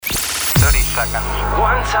seconds.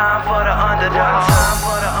 One time for the underdog.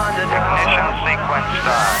 Ignition sequence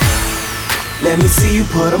start. Let me see you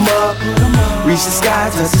put 'em up. Reach the sky,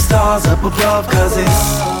 touch the stars up above. Cause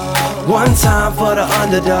it's one time for the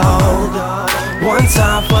underdog. One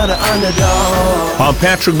time for the underdog. I'm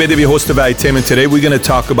Patrick Bet-David, host of Valuetainment. Today we're going to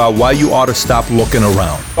talk about why you ought to stop looking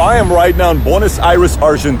around. I am right now in Buenos Aires,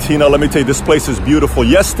 Argentina. Let me tell you, this place is beautiful.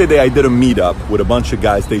 Yesterday I did a meetup with a bunch of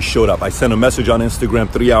guys. They showed up. I sent a message on Instagram.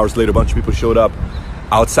 3 hours later, a bunch of people showed up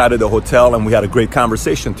outside of the hotel, and we had a great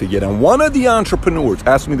conversation together. And one of the entrepreneurs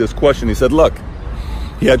asked me this question. He said, look,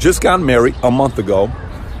 he had just gotten married a month ago,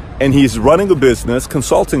 and he's running a business,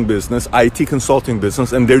 consulting business, IT consulting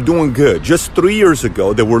business, and they're doing good. Just 3 years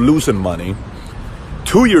ago, they were losing money.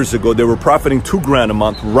 2 years ago, they were profiting $2,000 a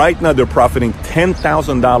month. Right now, they're profiting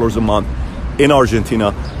 $10,000 a month in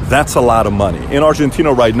Argentina. That's a lot of money. In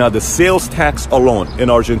Argentina right now, the sales tax alone in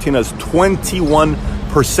Argentina is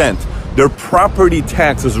 21%. Their property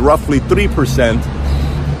tax is roughly 3%.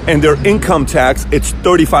 And their income tax, it's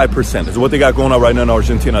 35%. Is what they got going on right now in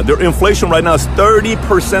Argentina. Their inflation right now is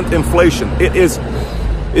 30% inflation. It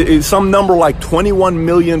is some number like 21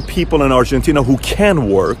 million people in Argentina who can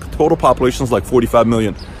work. Total population is like 45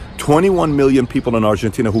 million. 21 million people in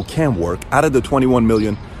Argentina who can work. Out of the 21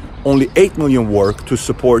 million, only 8 million work to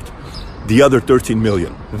support the other 13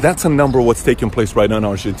 million. That's a number of what's taking place right now in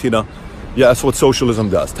Argentina. Yeah, that's what socialism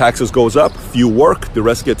does. Taxes goes up, few work, the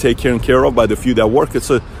rest get taken care of by the few that work. It's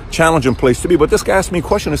a challenging place to be. But this guy asked me a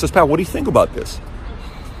question. He says, Pat, what do you think about this?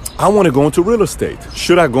 I want to go into real estate.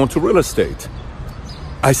 Should I go into real estate?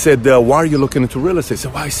 I said, why are you looking into real estate? He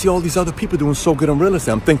said, well, I see all these other people doing so good in real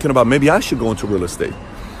estate. I'm thinking about maybe I should go into real estate.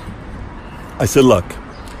 I said, look,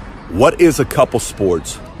 what is a couple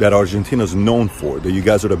sports that Argentina is known for, that you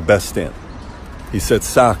guys are the best in? He said,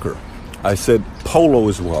 soccer. I said, polo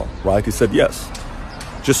as well, right? He said, yes.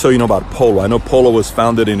 Just so you know about polo, I know polo was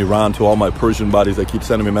founded in Iran. To all my Persian buddies that keep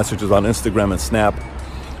sending me messages on Instagram and Snap.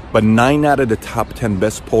 But 9 out of the top 10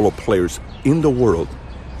 best polo players in the world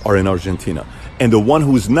are in Argentina. And the one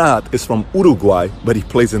who's not is from Uruguay, but he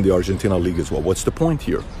plays in the Argentina League as well. What's the point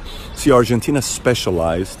here? See, Argentina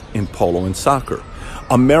specialized in polo and soccer.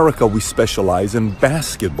 America, we specialize in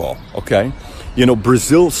basketball, okay? You know,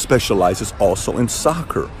 Brazil specializes also in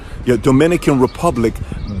soccer. Dominican Republic,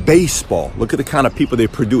 baseball. Look at the kind of people they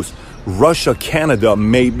produce. Russia, Canada,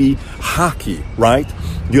 maybe hockey, right?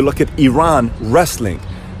 You look at Iran, wrestling.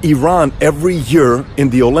 Iran, every year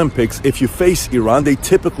in the Olympics, if you face Iran, they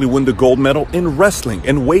typically win the gold medal in wrestling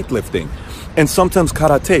and weightlifting, and sometimes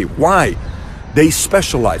karate. Why? They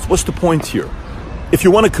specialize. What's the point here? If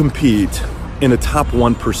you want to compete in the top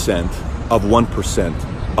 1% of 1%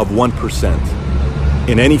 of 1%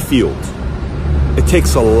 in any field, it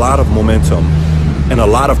takes a lot of momentum and a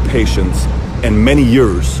lot of patience and many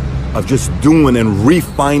years of just doing and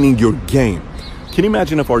refining your game. Can you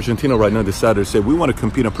imagine if Argentina right now decided to say, we want to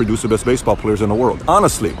compete and produce the best baseball players in the world?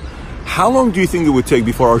 Honestly, how long do you think it would take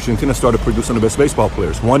before Argentina started producing the best baseball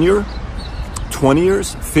players? 1 year? 20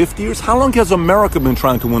 years? 50 years? How long has America been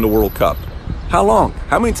trying to win the World Cup? How long?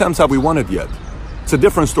 How many times have we won it yet? It's a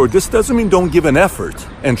different story. This doesn't mean don't give an effort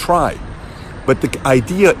and try. But the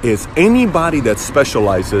idea is anybody that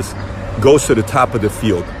specializes goes to the top of the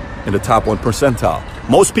field in the top 1 percentile.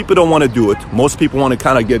 Most people don't want to do it. Most people want to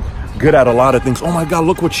kind of get good at a lot of things. Oh my God,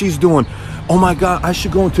 look what she's doing. Oh my God, I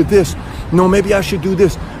should go into this. No, maybe I should do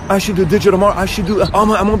this. I should do digital marketing. I should do, I'm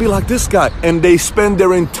going to be like this guy. And they spend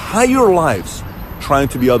their entire lives trying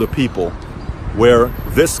to be other people, where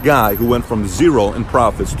this guy who went from 0 in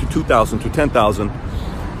profits to 2,000 to 10,000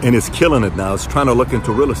 and is killing it now, is trying to look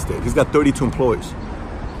into real estate. He's got 32 employees.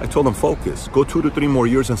 I told him, focus. Go 2 to 3 more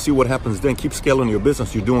years and see what happens then. Keep scaling your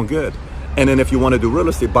business. You're doing good. And then if you want to do real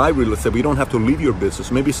estate, buy real estate. But you don't have to leave your business.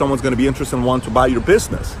 Maybe someone's going to be interested and want to buy your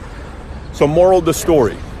business. So moral of the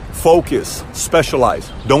story, focus, specialize.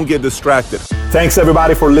 Don't get distracted. Thanks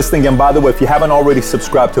everybody for listening. And by the way, if you haven't already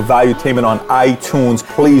subscribed to Valuetainment on iTunes,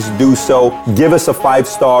 please do so. Give us a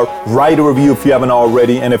 5-star, write a review if you haven't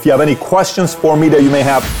already. And if you have any questions for me that you may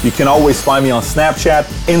have, you can always find me on Snapchat,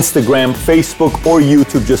 Instagram, Facebook, or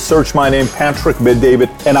YouTube. Just search my name, Patrick Bet-David.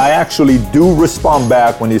 And I actually do respond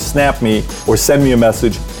back when you snap me or send me a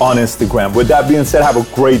message on Instagram. With that being said, have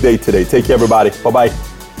a great day today. Take care, everybody. Bye-bye.